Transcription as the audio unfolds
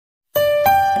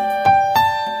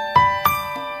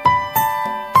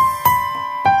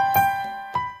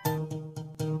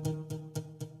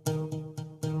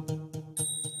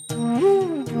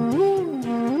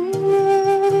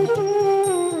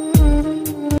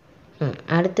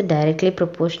அடுத்து directly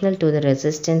proportional to the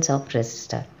resistance of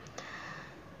resistor.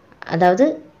 அதாவது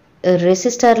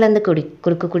ரெசிஸ்டர்லேருந்து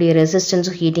கொடுக்கக்கூடிய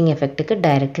ரெசிஸ்டன்ஸும் ஹீட்டிங் எஃபெக்ட்டுக்கு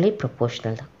டைரக்ட்லி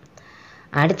ப்ரொபோஷனல் தான்.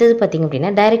 அடுத்தது பார்த்திங்க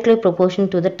அப்படின்னா directly proportional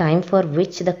to the time for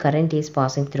which the current is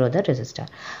passing through the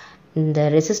resistor. இந்த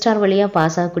ரெசிஸ்டார் வழியாக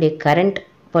பாஸ் ஆகக்கூடிய கரண்ட்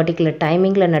பர்டிகுலர்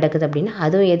டைமிங்கில் நடக்குது அப்படின்னா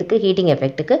அதுவும் எதுக்கு ஹீட்டிங்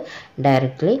எஃபெக்ட்டுக்கு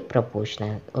டைரக்ட்லி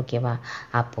ப்ரொபோஷனல். ஓகேவா?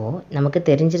 அப்போது நமக்கு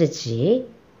தெரிஞ்சிருச்சு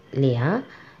இல்லையா,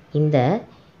 இந்த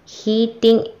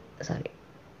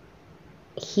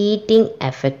ஹீட்டிங்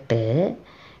எஃபெக்ட்டு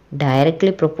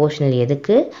டைரக்ட்லி ப்ரொபோஷனல்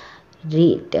எதுக்கு,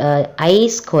 ஐ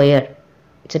ஸ்கொயர்,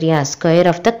 சரியா, ஸ்கொயர்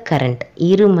ஆஃப் த கரண்ட்,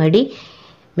 இருமடி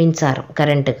மின்சாரம்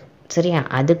கரண்ட்டுக்கு, சரியா,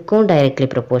 அதுக்கும் டைரக்ட்லி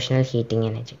ப்ரொபோஷனல் ஹீட்டிங்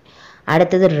எனர்ஜி.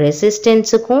 அடுத்தது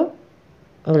ரெசிஸ்டன்ஸுக்கும்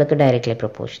உங்களுக்கு directly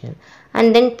proportional. And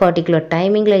then particular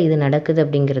டைமிங்கில் இது நடக்குது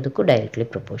அப்படிங்கிறதுக்கும் டைரக்ட்லி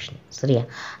ப்ரொபோஷனல். சரியா?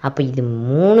 அப்போ இது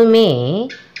மூணுமே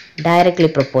டைரக்ட்லி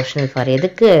ப்ரொபோஷனல் ஃபார்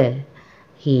எதுக்கு,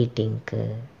 ஹீட்டிங்க்கு.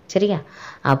 சரியா?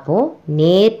 அப்போது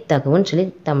நேர்த்தகவுன்னு சொல்லி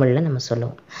தமிழில் நம்ம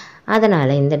சொல்லுவோம்.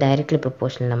 அதனால் இந்த டைரக்ட்லி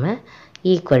ப்ரொபோஷனல் நம்ம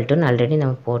ஈக்குவல் டுன்னு ஆல்ரெடி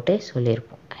நம்ம போட்டு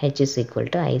சொல்லியிருப்போம். H is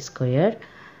equal to I square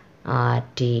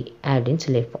RT அப்படின்னு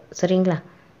சொல்லியிருப்போம். சரிங்களா?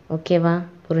 ஓகேவா?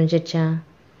 புரிஞ்சிச்சா?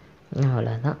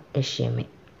 அவ்வளோதான் விஷயமே.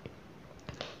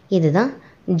 இதுதான்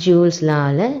ஜூல்ஸ்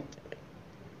லாவில்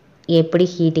எப்படி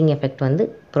ஹீட்டிங் எஃபெக்ட் வந்து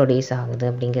ப்ரொடியூஸ் ஆகுது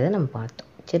அப்படிங்கிறத நம்ம பார்த்தோம்.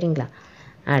 சரிங்களா?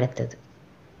 அடுத்தது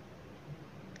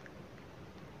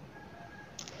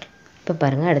இப்போ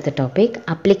பாருங்கள், அடுத்த topic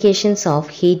applications of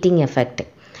heating effect.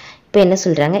 இப்போ என்ன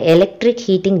சொல்கிறாங்க, எலக்ட்ரிக்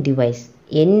ஹீட்டிங் டிவைஸ்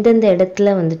எந்தெந்த இடத்துல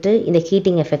வந்துட்டு இந்த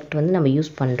ஹீட்டிங் எஃபெக்ட் வந்து நம்ம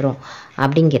யூஸ் பண்ணுறோம்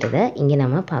அப்படிங்கிறத இங்கே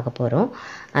நம்ம பார்க்க போகிறோம்.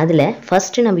 அதில்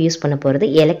ஃபஸ்ட்டு நம்ம யூஸ் பண்ண போகிறது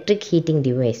எலக்ட்ரிக் ஹீட்டிங்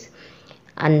டிவைஸ்.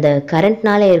 அந்த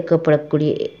கரண்ட்னால்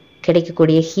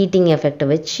கிடைக்கக்கூடிய ஹீட்டிங் எஃபெக்டை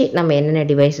வச்சு நம்ம என்னென்ன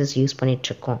டிவைசஸ் யூஸ்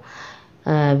பண்ணிகிட்ருக்கோம்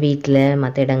வீட்டில்,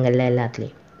 மற்ற இடங்களில்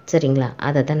எல்லாத்துலேயும். சரிங்களா?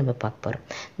 அதை தான் நம்ம பார்க்க போகிறோம்.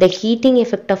 The heating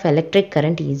effect of electric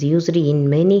current is used in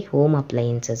many home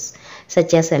appliances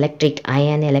such as electric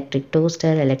iron, electric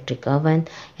toaster, electric oven,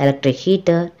 electric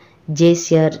heater,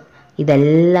 jaisier.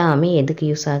 இதெல்லாமே எதுக்கு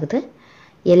யூஸ் ஆகுது,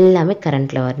 எல்லாமே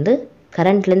கரண்ட்டில் வந்து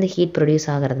கரண்ட்லேருந்து ஹீட் ப்ரொடியூஸ்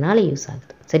ஆகிறதுனால யூஸ்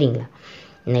ஆகுது. சரிங்களா?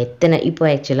 இப்போ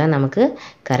ஆக்சுவலாக நமக்கு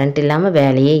கரண்ட் இல்லாமல்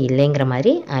வேலையே இல்லைங்கிற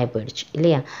மாதிரி ஆகி போயிடுச்சு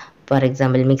இல்லையா? ஃபார்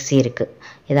எக்ஸாம்பிள் மிக்ஸி இருக்குது,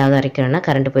 ஏதாவது அரைக்கணும்னா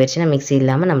கரண்ட்டு போயிடுச்சுன்னா மிக்ஸி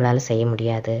இல்லாமல் நம்மளால் செய்ய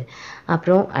முடியாது.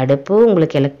 அப்புறம் அடுப்பு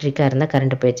உங்களுக்கு எலக்ட்ரிக்காக இருந்தால்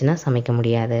கரண்ட்டு போயிடுச்சுன்னா சமைக்க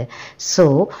முடியாது. ஸோ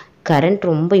கரண்ட்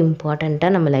ரொம்ப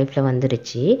இம்பார்ட்டண்ட்டாக நம்ம லைஃப்பில்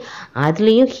வந்துடுச்சு.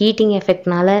 அதுலேயும் ஹீட்டிங்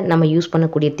எஃபெக்ட்னால் நம்ம யூஸ்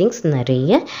பண்ணக்கூடிய திங்ஸ்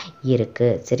நிறைய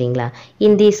இருக்குது. சரிங்களா?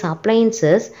 In these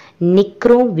appliances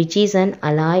nichrome which is an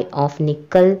alloy of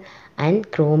nickel and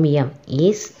chromium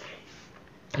is,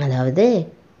 அதாவது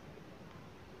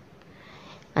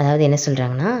என்ன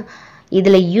சொல்கிறாங்கன்னா,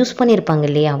 இதில் யூஸ் பண்ணியிருப்பாங்க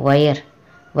இல்லையா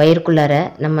ஒயருக்குள்ளார,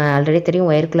 நம்ம ஆல்ரெடி தெரியும்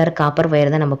ஒயருக்குள்ளார காப்பர்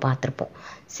ஒயர் தான் நம்ம பார்த்துருப்போம்,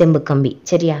 செம்பு கம்பி.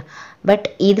 சரியா? பட்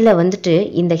இதில் வந்துட்டு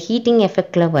இந்த ஹீட்டிங்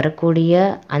எஃபெக்டில் வரக்கூடிய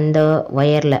அந்த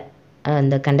ஒயரில்,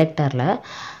 அந்த கண்டக்டரில்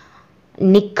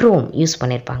நிக்ரோம் யூஸ்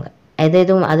பண்ணியிருப்பாங்க.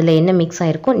 எதுவும் அதில் என்ன மிக்ஸ்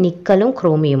ஆகிருக்கும், நிக்கலும்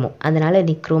குரோமியமும், அதனால்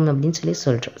நிக்ரோம் அப்படின்னு சொல்லி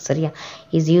சொல்கிறோம். சரியா?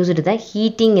 Is used the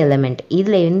heating element.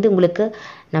 இதில் வந்து உங்களுக்கு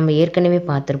நம்ம ஏற்கனவே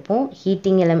பார்த்துருப்போம்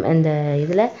ஹீட்டிங் அந்த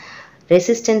இதில்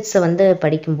ரெசிஸ்டன்ஸை வந்து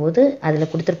படிக்கும்போது அதில்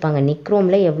கொடுத்துருப்பாங்க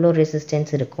நிக்ரோமில் எவ்வளோ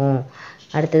ரெசிஸ்டன்ஸ் இருக்கும்,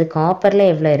 அடுத்தது காப்பரில்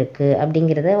எவ்வளோ இருக்குது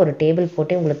அப்படிங்கிறத ஒரு டேபிள்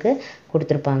போட்டு உங்களுக்கு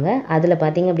கொடுத்துருப்பாங்க. அதில்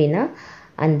பார்த்திங்க அப்படின்னா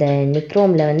அந்த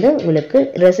நிக்ரோமில் வந்து உங்களுக்கு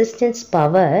ரெசிஸ்டன்ஸ்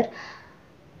பவர்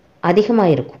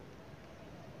அதிகமாக இருக்கும்.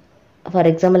 ஃபார்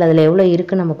எக்ஸாம்பிள் அதில் எவ்வளோ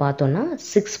இருக்குன்னு நம்ம பார்த்தோன்னா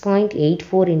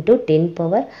 6.84 ×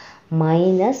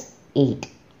 10⁻⁸.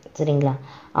 சரிங்களா?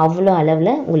 அவ்வளோ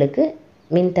அளவில் உங்களுக்கு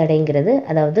மின்தடைங்கிறது,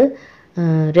 அதாவது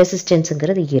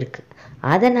ரெசிஸ்டன்ஸுங்கிறது இருக்குது.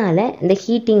 அதனால் இந்த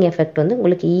ஹீட்டிங் எஃபெக்ட் வந்து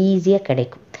உங்களுக்கு ஈஸியாக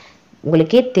கிடைக்கும்.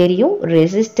 உங்களுக்கே தெரியும்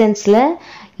ரெசிஸ்டன்ஸில்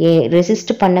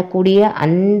ரெசிஸ்ட் பண்ணக்கூடிய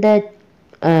அந்த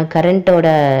கரண்ட்டோட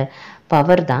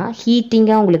பவர் தான்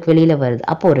ஹீட்டிங்காக உங்களுக்கு வெளியில் வருது.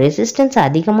 அப்போது ரெசிஸ்டன்ஸ்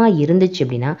அதிகமாக இருந்துச்சு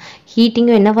அப்படின்னா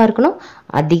ஹீட்டிங்கும் என்னவாக இருக்கணும்,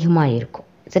 அதிகமாக இருக்கும்.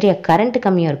 சரியா? கரண்ட்டு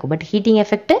கம்மியாக இருக்கும், பட் ஹீட்டிங்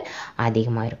எஃபெக்ட்டு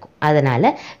அதிகமாக இருக்கும். அதனால்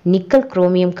நிக்கல்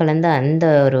குரோமியம் கலந்த அந்த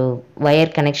ஒரு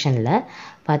ஒயர் கனெக்ஷனில்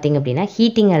பார்த்திங்க அப்படின்னா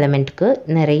ஹீட்டிங் எலமெண்ட்டுக்கு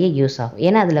நிறைய யூஸ் ஆகும்.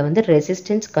 ஏன்னா அதில் வந்து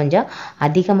ரெசிஸ்டன்ஸ் கொஞ்சம்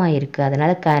அதிகமாக இருக்குது,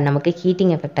 அதனால் நமக்கு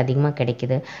ஹீட்டிங் எஃபெக்ட் அதிகமாக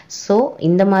கிடைக்கிது. ஸோ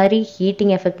இந்த மாதிரி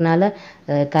ஹீட்டிங் எஃபெக்ட்னால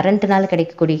கரண்ட்டுனால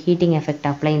கிடைக்கக்கூடிய ஹீட்டிங் எஃபெக்ட்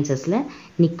அப்ளையன்சஸில்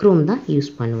நிக்ரோம் தான் யூஸ்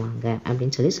பண்ணுவாங்க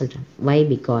அப்படின்னு சொல்லி சொல்கிறாங்க. வை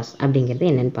பிகாஸ் அப்படிங்கிறது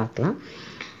என்னென்னு பார்க்கலாம்.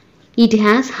 It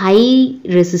has high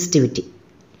resistivity,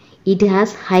 it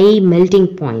has high melting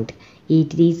point,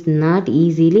 it is not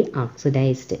easily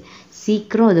oxidized.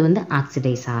 சீக்கிரம் அது வந்து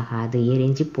ஆக்சிடைஸ் ஆகாது,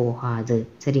 எரிஞ்சு போகாது.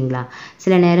 சரிங்களா?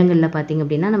 சில நேரங்களில் பார்த்திங்க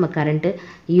அப்படின்னா நம்ம கரண்ட்டு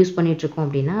யூஸ் பண்ணிகிட்ருக்கோம்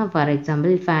அப்படின்னா, for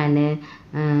example fan,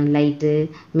 light,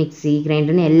 mixie,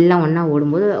 கிரைண்டர்னு எல்லாம் ஒன்றா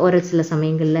ஓடும்போது ஒரு சில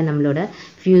சமயங்களில் நம்மளோட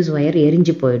ஃப்யூஸ் ஒயர்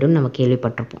எரிஞ்சு போயிடும்னு நம்ம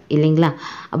கேள்விப்பட்டிருப்போம் இல்லைங்களா?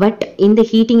 பட் இந்த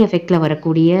ஹீட்டிங் எஃபெக்டில்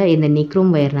வரக்கூடிய இந்த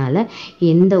நிக்ரோம் ஒயர்னால்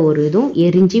எந்த ஒரு இதுவும்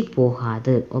எரிஞ்சு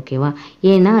போகாது. ஓகேவா?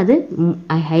 ஏன்னா அது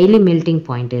ஹைலி மெல்ட்டிங்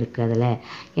பாயிண்ட் இருக்குது அதில்.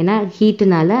 ஏன்னா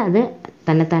ஹீட்டுனால அது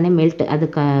தன்னைத்தானே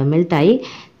மெல்ட் ஆகி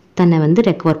தன்னை வந்து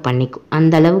ரெக்கவர் பண்ணிக்கும்.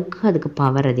 அந்த அளவுக்கு அதுக்கு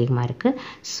பவர் அதிகமாக இருக்குது.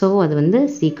 ஸோ அது வந்து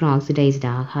சீக்கிரம் ஆக்சிடைஸ்டு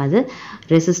ஆகாது,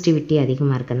 ரெசிஸ்டிவிட்டி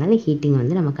அதிகமாக இருக்கிறதுனால ஹீட்டிங்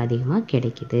வந்து நமக்கு அதிகமாக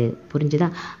கிடைக்குது. புரிஞ்சுதா?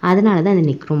 அதனால தான் இந்த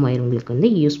நிக்ரோம் ஒயர் உங்களுக்கு வந்து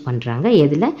யூஸ் பண்ணுறாங்க.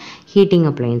 எதில்? ஹீட்டிங்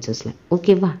அப்ளையன்சஸில்.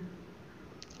 ஓகேவா?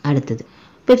 அடுத்தது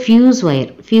இப்போ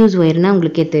ஃபியூஸ் ஒயர்னால்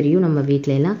உங்களுக்கே தெரியும், நம்ம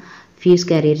வீட்டிலலாம் ஃபியூஸ்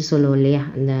கேரியர் சொல்லுவோம் இல்லையா?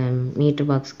 அந்த மீட்டர்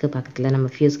பாக்ஸுக்கு பக்கத்தில் நம்ம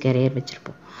ஃபியூஸ் கேரியர்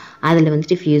வச்சுருப்போம். அதில்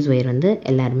வந்துட்டு ஃபியூஸ் ஒயர் வந்து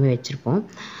எல்லாருமே வச்சுருப்போம்.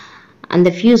 அந்த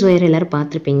ஃபியூஸ் ஒயர் எல்லோரும்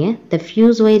பார்த்துருப்பீங்க. த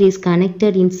fuse wire is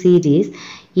connected in series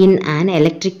in an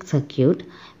electric circuit.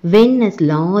 When a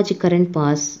large current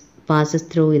passes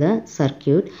through the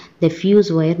circuit, the fuse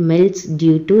wire melts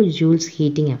due to Jules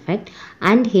heating effect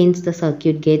and hence the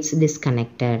circuit gets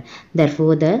disconnected.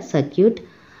 Therefore the circuit,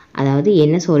 அதாவது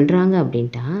என்ன சொல்கிறாங்க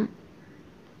அப்படின்ட்டா,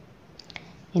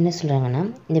 என்ன சொல்கிறாங்கன்னா,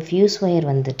 இந்த fuse wire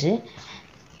வந்துட்டு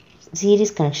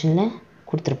series கனெக்ஷனில்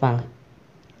கொடுத்துருப்பாங்க,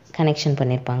 connection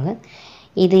பண்ணியிருப்பாங்க.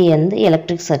 இது வந்து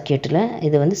எலக்ட்ரிக் சர்க்கியூட்டில்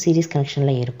இது வந்து சீரீஸ்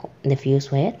கனெக்ஷனில் இருக்கும் இந்த fuse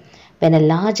wire. when a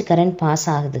large current pass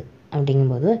ஆகுது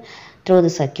அப்படிங்கும்போது த்ரூ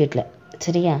த சர்க்கியூட்டில்,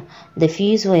 சரியா, the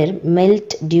fuse wire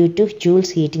melt due to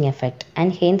Joule's heating effect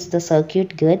and hence the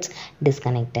circuit gets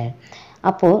disconnected.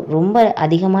 அப்போது ரொம்ப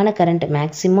அதிகமான கரண்ட்,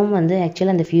 மேக்ஸிமம் வந்து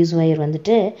ஆக்சுவலாக அந்த ஃபியூஸ் ஒயர்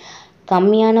வந்துட்டு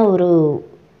கம்மியான ஒரு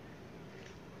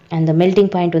அந்த மெல்ட்டிங்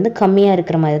பாயிண்ட் வந்து கம்மியாக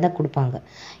இருக்கிற மாதிரி தான் கொடுப்பாங்க.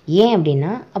 ஏன்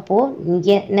அப்படின்னா,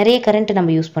 அப்போது நிறைய கரண்ட்டு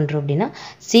நம்ம யூஸ் பண்ணுறோம் அப்படின்னா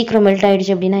சீக்கிரம் மெல்ட்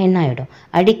ஆகிடுச்சு அப்படின்னா என்ன ஆகிடும்,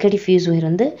 அடிக்கடி ஃபியூஸ் ஒயர்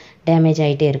வந்து டேமேஜ்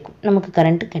ஆகிட்டே இருக்கும், நமக்கு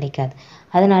கரண்ட்டு கிடைக்காது.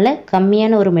 அதனால்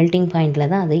கம்மியான ஒரு மெல்ட்டிங் பாயிண்டில்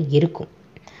தான் அது இருக்கும்.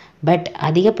 பட்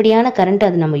அதிகப்படியான கரண்ட்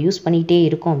அது நம்ம யூஸ் பண்ணிகிட்டே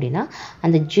இருக்கோம் அப்படின்னா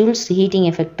அந்த ஜூல்ஸ் ஹீட்டிங்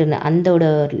எஃபெக்ட்னு அந்தோட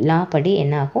லா படி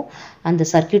என்ன ஆகும், அந்த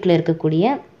சர்க்கியூட்டில்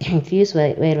இருக்கக்கூடிய ஃபியூஸ்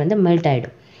ஒயர் வந்து மெல்ட்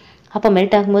ஆகிடும். அப்போ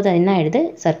மெல்ட் ஆகும்போது அது என்ன ஆகிடுது,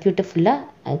 சர்க்கியூட்டு ஃபுல்லாக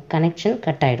கனெக்ஷன்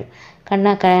கட் ஆகிடும்.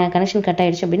 கனெக்ஷன் கட்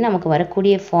ஆகிடுச்சு அப்படின்னா நமக்கு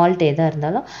வரக்கூடிய ஃபால்ட் எதாக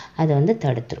இருந்தாலும் அதை வந்து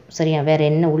தடுத்துரும். சரியா? வேறு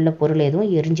என்ன உள்ள பொருள்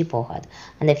எதுவும் எரிஞ்சு போகாது.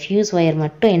 அந்த ஃபியூஸ் ஒயர்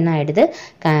மட்டும் என்ன ஆகிடுது,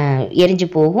 எரிஞ்சு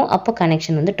போகும். அப்போ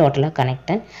கனெக்ஷன் வந்து டோட்டலாக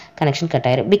கனெக்ஷன் கட்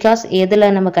ஆகிடும். பிகாஸ் எதில்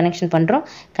நம்ம கனெக்ஷன் பண்ணுறோம்,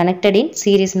 கனெக்டட் இன்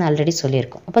சீரீஸ்னு ஆல்ரெடி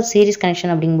சொல்லியிருக்கோம். அப்போ சீரீஸ்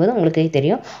கனெக்ஷன் அப்படிங்கும்போது உங்களுக்கு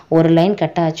தெரியும், ஒரு லைன்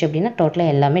கட் ஆச்சு அப்படின்னா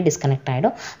டோட்டலாக எல்லாமே டிஸ்கனெக்ட்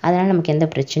ஆகிடும். அதனால் நமக்கு எந்த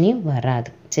பிரச்சனையும்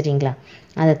வராது. சரிங்களா?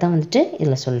 அதை தான் வந்துட்டு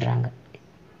இதில் சொல்கிறாங்க.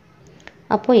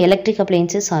 அப்போது electric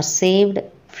appliances R saved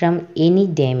from any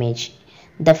damage.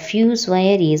 The fuse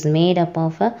wire is made up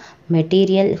of a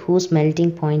material whose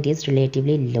melting point is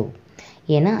relatively low.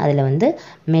 ஏன்னா அதில் வந்து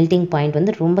மெல்ட்டிங் பாயிண்ட்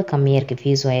வந்து ரொம்ப கம்மியாக இருக்குது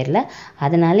ஃபியூஸ் ஒயரில்.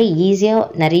 அதனால் ஈஸியாக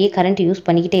நிறைய கரண்ட் யூஸ்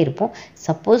பண்ணிக்கிட்டே இருப்போம்.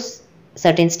 சப்போஸ்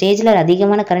சர்டன் ஸ்டேஜில்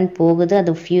அதிகமான கரண்ட் போகுது,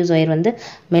 அது ஃபியூஸ் ஒயர் வந்து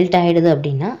மெல்ட் ஆகிடுது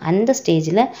அப்படின்னா அந்த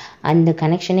ஸ்டேஜில் அந்த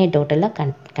கனெக்ஷனே டோட்டலாக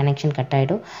கனெக்ஷன் கட்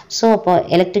ஆகிடும். ஸோ அப்போ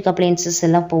எலக்ட்ரிக் அப்ளையன்சஸ்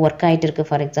எல்லாம் இப்போ ஒர்க் ஆகிட்டு இருக்குது.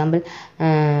 ஃபார் எக்ஸாம்பிள்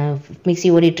மிக்சி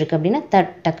ஓடிட்டுருக்கு அப்படின்னா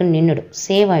டக்குன்னு நின்றுடும்,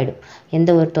 சேவ் ஆகிடும்,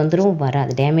 எந்த ஒரு தொந்தரவும்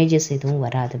வராது, டேமேஜஸ் எதுவும்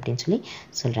வராது அப்படின்னு சொல்லி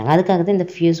சொல்கிறாங்க. அதுக்காக தான் இந்த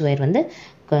ஃபியூஸ் ஒயர் வந்து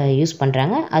யூஸ்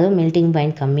பண்ணுறாங்க. அதுவும் மெல்ட்டிங்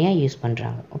பாயிண்ட் கம்மியாக யூஸ்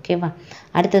பண்ணுறாங்க. ஓகேவா?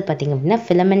 அடுத்தது பார்த்திங்க அப்படின்னா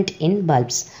ஃபிலமெண்ட் இன்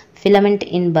பல்ப்ஸ். ஃபிலமெண்ட்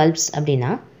இன் பல்ப்ஸ்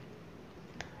அப்படின்னா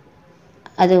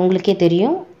அது உங்களுக்கே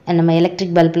தெரியும், நம்ம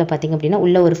எலக்ட்ரிக் பல்பில் பார்த்திங்க அப்படின்னா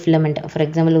உள்ள ஒரு ஃபிலமெண்ட், ஃபார்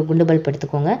எக்ஸாம்பிள் ஒரு குண்டு பல்ப்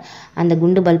எடுத்துக்கோங்க. அந்த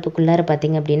குண்டு பல்புக்குள்ளார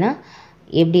பார்த்திங்க அப்படின்னா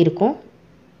எப்படி இருக்கும்,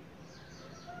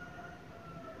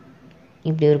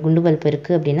 இப்படி ஒரு குண்டு பல்ப்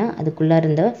இருக்குது அப்படின்னா அதுக்குள்ளார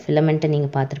இருந்த ஃபிலமெண்ட்டை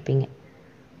நீங்கள் பார்த்துருப்பீங்க.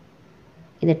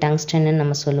 இது டங்ஸ்டன்னு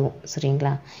நம்ம சொல்லுவோம்.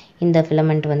 சரிங்களா? இந்த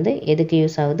ஃபிலமெண்ட் வந்து எதுக்கு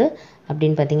யூஸ் ஆகுது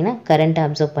அப்படின்னு பார்த்தீங்கன்னா கரண்ட்டை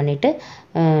அப்சர்வ் பண்ணிவிட்டு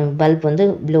பல்ப் வந்து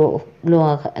க்ளோ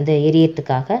ஆக அந்த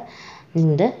எரியத்துக்காக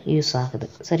இந்த யூஸ் ஆகுது.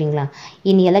 சரிங்களா?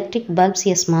 இன் electric bulbs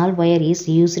a small wire is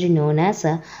usually known as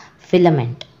a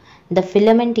filament. The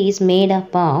filament is made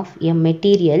up of a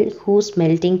material whose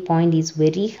melting point is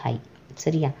very high.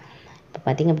 சரியா? இப்போ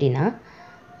பார்த்தீங்க அப்படின்னா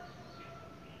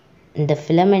இந்த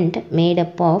filament made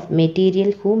up of material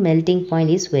whose melting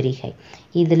point is very high.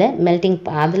 இதில்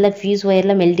அதில் fuse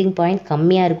ஒயரில் melting point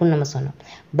கம்மியாக இருக்கும்னு நம்ம சொன்னோம்.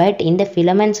 பட் இந்த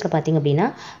ஃபிலமெண்ட்ஸில் பார்த்திங்க அப்படின்னா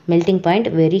மெல்டிங் பாயிண்ட்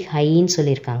வெரி ஹைன்னு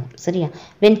சொல்லியிருக்காங்க. சரியா?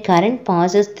 when current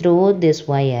passes through this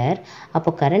wire, அப்போ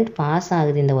கரண்ட் பாஸ்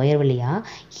ஆகுது இந்த ஒயர் வழியாக,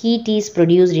 heat is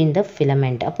produced in the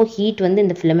filament. அப்போ ஹீட் வந்து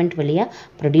இந்த ஃபிலமெண்ட் வழியாக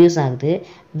ப்ரொடியூஸ் ஆகுது.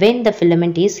 when the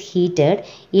filament is heated,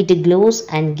 it glows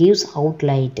and gives out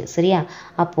light. சரியா?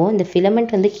 அப்போது இந்த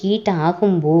ஃபிலமெண்ட் வந்து ஹீட்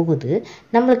ஆகும் போகுது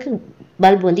நம்மளுக்கு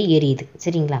பல்ப் வந்து எரியுது.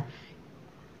 சரிங்களா?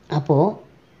 அப்போது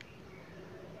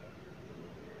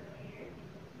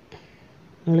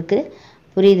உங்களுக்கு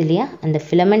புரியுது இல்லையா? அந்த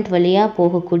ஃபிலமெண்ட் வழியாக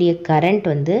போகக்கூடிய கரண்ட்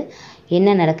வந்து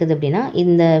என்ன நடக்குது அப்படின்னா,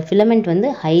 இந்த ஃபிலமெண்ட் வந்து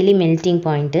ஹைலி மெல்ட்டிங்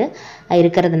பாயிண்ட்டு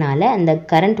இருக்கிறதுனால அந்த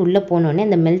கரண்ட் உள்ளே போனோடனே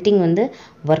அந்த மெல்ட்டிங் வந்து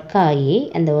ஒர்க் ஆகி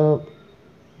அந்த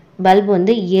பல்பு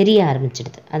வந்து எரிய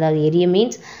ஆரம்பிச்சிடுது. அதாவது எரிய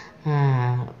மீன்ஸ்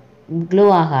க்ளோ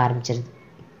ஆக ஆரம்பிச்சிடுது,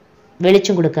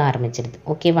 வெளிச்சம் கொடுக்க ஆரம்பிச்சிடுது.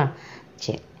 ஓகேவா?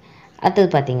 சரி, அடுத்தது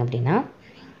பார்த்திங்க அப்படின்னா,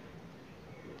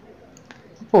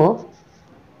 அப்போது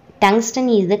tungsten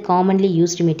is the commonly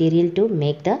used material to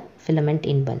make the filament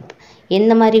in bulb.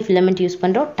 எந்த மாதிரி ஃபிலமெண்ட் யூஸ்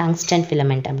பண்ணுறோம்? டங்ஸ்டன்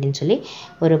ஃபிலமெண்ட் அப்படின்னு சொல்லி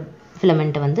ஒரு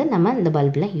ஃபிலமெண்ட்டை வந்து நம்ம இந்த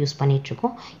பல்பில் யூஸ்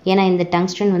பண்ணிகிட்ருக்கோம். ஏன்னா இந்த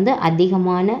டங்ஸ்டன் வந்து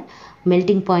அதிகமான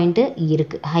மெல்ட்டிங் பாயிண்ட்டு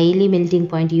இருக்குது, ஹைலி மெல்ட்டிங்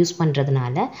பாயிண்ட் யூஸ்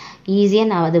பண்ணுறதுனால ஈஸியாக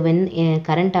நான் அது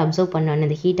கரண்ட் அப்சர்வ் பண்ணோன்னே,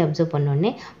 இந்த ஹீட் அப்சர்வ்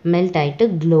பண்ணோடனே மெல்ட் ஆகிட்டு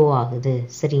க்ளோ ஆகுது.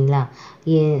 சரிங்களா?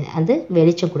 அது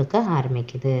வெளிச்சம் கொடுக்க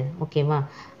ஆரம்பிக்குது. ஓகேவா?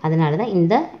 அதனால தான்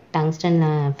இந்த டங்ஸ்டன்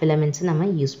ஃபிலமெண்ட்ஸை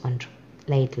நம்ம யூஸ் பண்ணுறோம்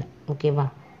லைட்டில். ஓகேவா?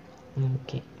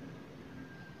 ஓகே.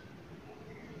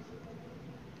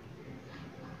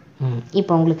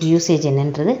 இப்போ உங்களுக்கு யூசேஜ்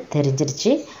என்னன்றது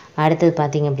தெரிஞ்சிருச்சு. அடுத்தது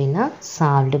பார்த்திங்க அப்படின்னா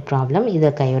சால்வ்டு ப்ராப்ளம். இதை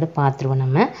கையோட பார்த்துருவோம்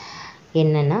நம்ம.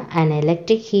 என்னென்னா, an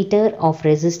electric heater of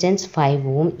resistance 5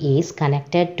 ohm is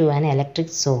connected to an electric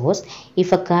source.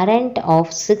 If a current of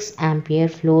 6 ampere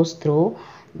flows through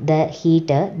the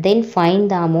heater, then find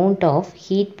the amount of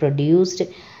heat produced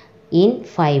in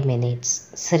 5 minutes.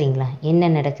 சரிங்களா? என்ன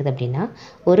நடக்குது அப்படின்னா,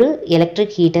 ஒரு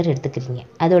எலக்ட்ரிக் ஹீட்டர் எடுத்துக்கிறீங்க,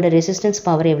 அதோட resistance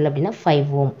power எவ்வளோ அப்படின்னா 5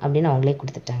 ஓம் அப்படின்னு அவங்களே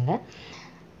கொடுத்துட்டாங்க.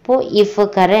 இப்போது if a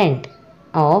current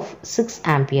off 6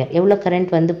 ampere, எவ்வளோ கரண்ட்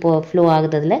வந்து இப்போ ஃப்ளோ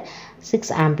ஆகுதுல 6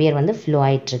 ஆம்பியர் வந்து ஃப்ளோ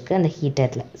ஆகிட்டுருக்கு அந்த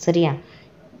ஹீட்டரில். சரியா?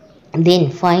 Then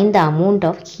find the amount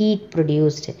of heat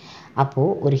produced.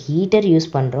 அப்போது ஒரு ஹீட்டர் யூஸ்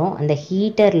பண்ணுறோம், அந்த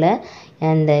ஹீட்டரில்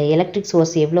அந்த எலக்ட்ரிக்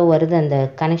சோர்ஸ் எவ்வளோ வருது, அந்த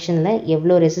கனெக்ஷனில்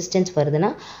எவ்வளோ ரெசிஸ்டன்ஸ் வருதுன்னா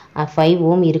 5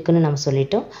 ஓம் இருக்குதுன்னு நம்ம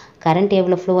சொல்லிட்டோம். கரண்ட்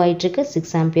எவ்வளோ ஃப்ளோ ஆகிட்டுருக்கு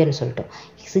 6 ஆம்பியர்னு சொல்லிட்டோம்.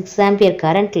 6 ஆம்பியர்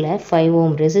கரண்ட்டில் 5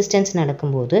 ஓம் ரெசிஸ்டன்ஸ்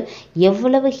நடக்கும்போது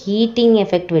எவ்வளவு ஹீட்டிங்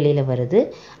எஃபெக்ட் வெளியில் வருது,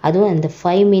 அதுவும் அந்த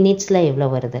 5 மினிட்ஸில் எவ்வளோ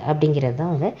வருது அப்படிங்கிறது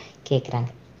தான் அவங்க கேட்குறாங்க.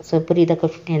 ஸோ புரியுத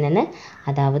கொஸ்டின் என்னென்ன,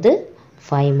 அதாவது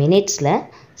 5 மினிட்ஸில்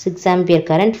 6 ஆம்பியர்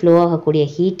கரண்ட் ஃப்ளோ ஆகக்கூடிய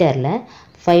ஹீட்டரில்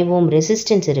 5 ஓம்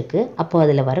ரெசிஸ்டன்ஸ் இருக்குது. அப்போது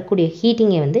அதில் வரக்கூடிய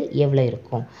ஹீட்டிங்கை வந்து எவ்வளோ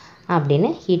இருக்கும் அப்படின்னு,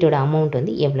 ஹீட்டோட அமௌண்ட்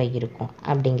வந்து எவ்வளோ இருக்கும்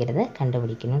அப்படிங்கிறத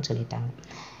கண்டுபிடிக்கணும்னு சொல்லிட்டாங்க.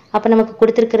 அப்போ நமக்கு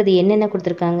கொடுத்துருக்கிறது என்னென்ன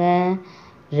கொடுத்துருக்காங்க?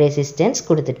 ரெசிஸ்டன்ஸ்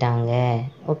கொடுத்துட்டாங்க.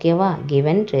 ஓகேவா?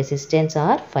 கிவன் ரெசிஸ்டன்ஸ்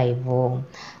ஆர் 5 ஓம்.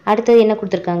 அடுத்தது என்ன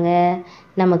கொடுத்துருக்காங்க?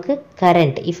 நமக்கு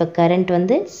கரண்ட், இப்போ கரண்ட்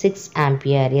வந்து 6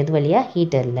 ஆம்பியர் எது வழியாக?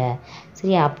 ஹீட்டரில்.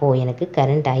 சரி, அப்போது எனக்கு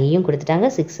கரண்ட் ஐயும் கொடுத்துட்டாங்க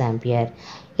 6 ஆம்பியர்.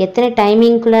 எத்தனை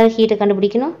டைமிங்குள்ளே ஹீட்டை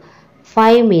கண்டுபிடிக்கணும்?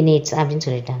 5 மினிட்ஸ் அப்படின்னு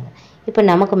சொல்லிட்டாங்க. இப்போ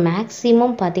நமக்கு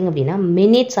மேக்ஸிமம் பார்த்திங்க அப்படின்னா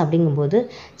மினிட்ஸ் அப்படிங்கும்போது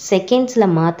செகண்ட்ஸில்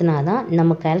மாற்றினா தான்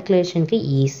நம்ம கால்குலேஷனுக்கு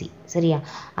ஈஸி. சரியா?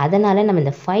 அதனால் நம்ம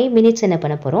இந்த 5 மினிட்ஸ் என்ன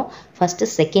பண்ண போகிறோம், ஃபஸ்ட்டு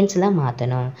செகண்ட்ஸில்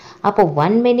மாற்றணும். அப்போ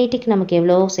 1 மினிட்டுக்கு நமக்கு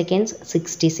எவ்வளோ செகண்ட்ஸ்?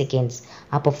 60 செகண்ட்ஸ்.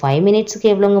 அப்போ 5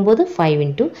 மினிட்ஸுக்கு எவ்வளோங்கும் போது 5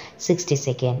 × 60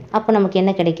 செகண்ட். அப்போ நமக்கு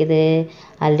என்ன கிடைக்கிது?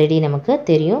 ஆல்ரெடி நமக்கு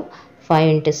தெரியும்,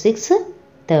 5 × 6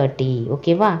 30.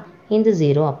 ஓகேவா? இந்த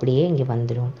 0 அப்படியே இங்கே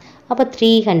வந்துடும். அப்போ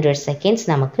 300 செகண்ட்ஸ்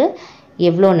நமக்கு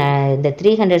எவ்வளோ இந்த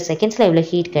 300 செகண்ட்ஸில் எவ்வளோ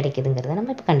ஹீட் கிடைக்குதுங்கிறத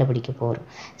நம்ம இப்போ கண்டுபிடிக்க போகிறோம்.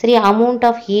 சரி, அமௌண்ட்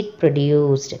ஆஃப் ஹீட்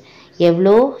ப்ரொடியூஸ்டு,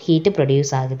 எவ்வளோ ஹீட்டு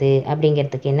ப்ரொடியூஸ் ஆகுது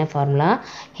அப்படிங்கிறதுக்கு என்ன formula?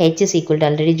 H is equal to,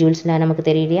 already ஜூல்ஸ்னால் நமக்கு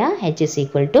தெரியலையா, H is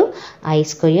equal to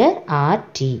I²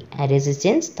 RT,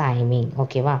 resistance timing.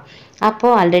 ஓகேவா?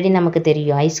 அப்போது ஆல்ரெடி நமக்கு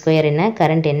தெரியும் I² என்ன,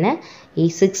 கரண்ட் என்ன,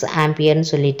 6 ஆம்பியர்னு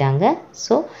சொல்லிட்டாங்க.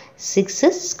 ஸோ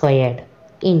 6²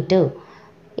 இன்ட்டு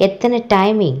எத்தனை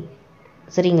டைமிங்?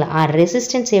 சரிங்களா?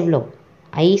 ரெசிஸ்டன்ஸ் எவ்வளோ?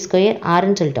 I²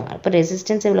 Rன்னு சொல்லிட்டோம். அப்போ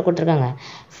ரெசிஸ்டன்ஸ் எவ்வளோ கொடுத்துருக்காங்க?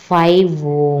 5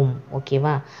 ஓம்.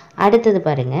 ஓகேவா? அடுத்தது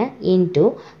பாருங்கள், இன்ட்டு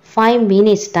 5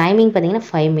 மினிட்ஸ். டைமிங் பார்த்தீங்கன்னா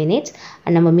 5 மினிட்ஸ்.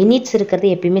 நம்ம மினிட்ஸ்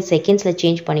இருக்கிறது எப்பயுமே செகண்ட்ஸில்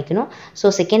சேஞ்ச் பண்ணிக்கணும்.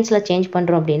 ஸோ செகண்ட்ஸில் சேஞ்ச்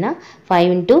பண்ணுறோம் அப்படின்னா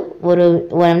 5 × ஒரு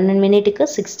 1 மினிட்டுக்கு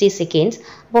 60 செகண்ட்ஸ்.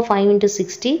 அப்போ 5 ×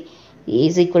 60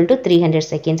 is equal to 300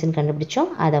 செகண்ட்ஸ்ன்னு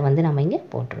கண்டுபிடிச்சோம். அதை வந்து நம்ம இங்கே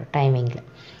போட்டுருவோம் டைமிங்கில்.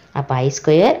 அப்போ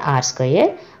I² R²,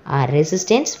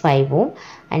 resistance 5 Om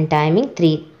and timing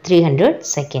 300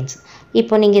 seconds.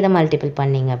 இப்போ நீங்கள் இதை மல்டிபிள்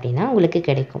பண்ணிங்க அப்படின்னா உங்களுக்கு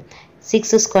கிடைக்கும்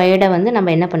 6² வந்து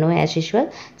நம்ம என்ன பண்ணுவோம், ஆஸ் யூஷுவல்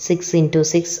 6 ×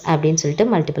 6 அப்படின்னு சொல்லிட்டு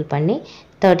மல்டிபிள் பண்ணி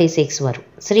 36 வரும்.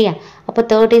 சரியா? அப்போ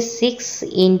 36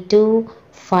 into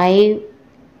 5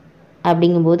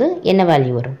 அப்படிங்கும்போது என்ன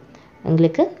வேல்யூ வரும்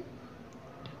உங்களுக்கு?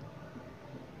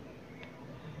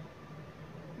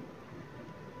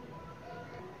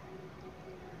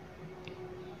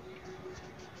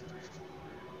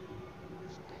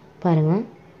 பாருங்கள்,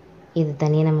 இது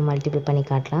தனியாக நம்ம மல்டிபிள் பண்ணி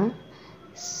காட்டலாம்.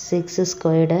 6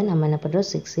 ஸ்கொயர்டை நம்ம என்ன பண்ணுறோம்,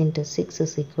 6 into 6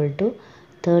 is equal to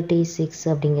 36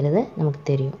 அப்படிங்கிறது நமக்கு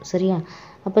தெரியும். சரியா?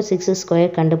 அப்போ 6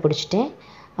 ஸ்கொயர் கண்டுபிடிச்சிட்டேன்.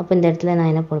 அப்போ இந்த இடத்துல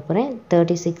நான் என்ன போட போகிறேன்,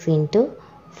 36 into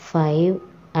 5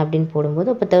 அப்படின்னு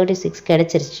போடும்போது அப்போ 36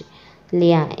 கிடச்சிருச்சு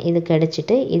இல்லையா? இது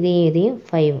கிடச்சிட்டு இதையும்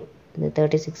 5, இது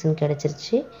 36ன்னு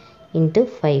கிடச்சிருச்சு. இன்ட்டு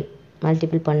 5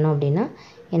 மல்டிபிள் பண்ணோம் அப்படின்னா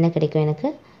என்ன கிடைக்கும் எனக்கு?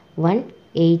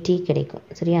 180 கிடைக்கும்.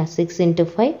 சரியா? 6 into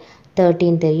 5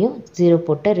 13 தெரியும், 0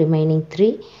 போட்ட remaining 3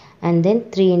 and then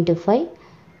 3 into 5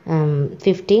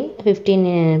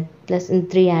 15 plus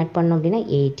 3 add பண்ணோம் அப்படின்னா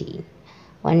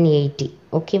 180.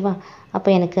 ஓகேவா? அப்போ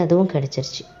எனக்கு அதுவும்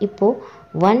கிடச்சிருச்சு. இப்போது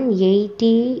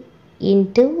 180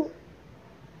 into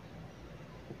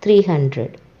 300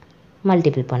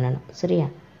 மல்டிபிள் பண்ணணும். சரியா?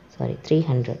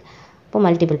 300. இப்போ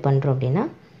மல்டிபிள் பண்ணுறோம் அப்படின்னா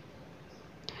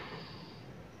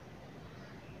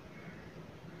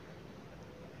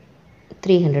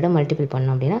 300 மல்டிபிள்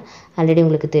பண்ணோம் அப்படின்னா ஆல்ரெடி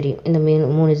உங்களுக்கு தெரியும், இந்த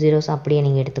 3 zeros அப்படியே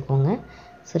நீங்கள் எடுத்துக்கோங்க.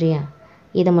 சரியா?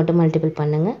 இதை மட்டும் மல்டிபிள்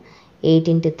பண்ணுங்கள். 8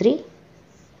 into 3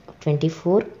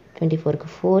 24, 24க்கு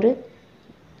 4,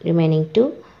 ரிமைனிங் 2,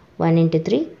 1 into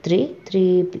 3 3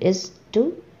 plus 2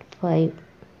 5.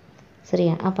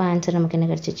 சரியா? அப்போ ஆன்சர் நமக்கு என்ன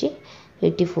கிடச்சிச்சு?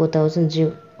 54,000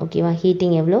 ஜூல். ஓகேவா?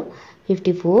 ஹீட்டிங் எவ்வளோ?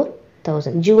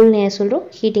 54,000 ஜூல்னு ஏன் சொல்கிறோம்?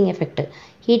 ஹீட்டிங்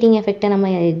எஃபெக்ட்டை நம்ம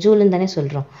ஜூல்னு தானே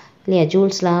சொல்கிறோம் இல்லையா?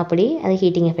 ஜூல்ஸ்லாம் அப்படி அது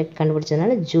ஹீட்டிங் எஃபெக்ட்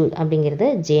கண்டுபிடிச்சதுனால ஜூல் அப்படிங்கிறத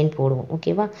ஜேன் போடுவோம்.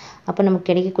 ஓகேவா? அப்போ நமக்கு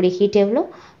கிடைக்கக்கூடிய ஹீட் எவ்வளோ?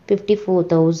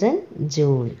 54,000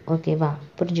 ஜூல். ஓகேவா?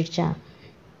 புரிஞ்சிடுச்சா?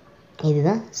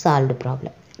 இதுதான் சால்வ்டு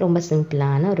ப்ராப்ளம். ரொம்ப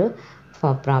சிம்பிளான ஒரு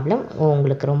ப்ராப்ளம்.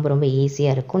 உங்களுக்கு ரொம்ப ரொம்ப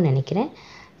ஈஸியாக இருக்கும்னு நினைக்கிறேன்.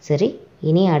 சரி,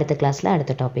 இனி அடுத்த கிளாஸில்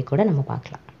அடுத்த டாபிக் கூட நம்ம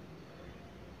பார்க்கலாம்.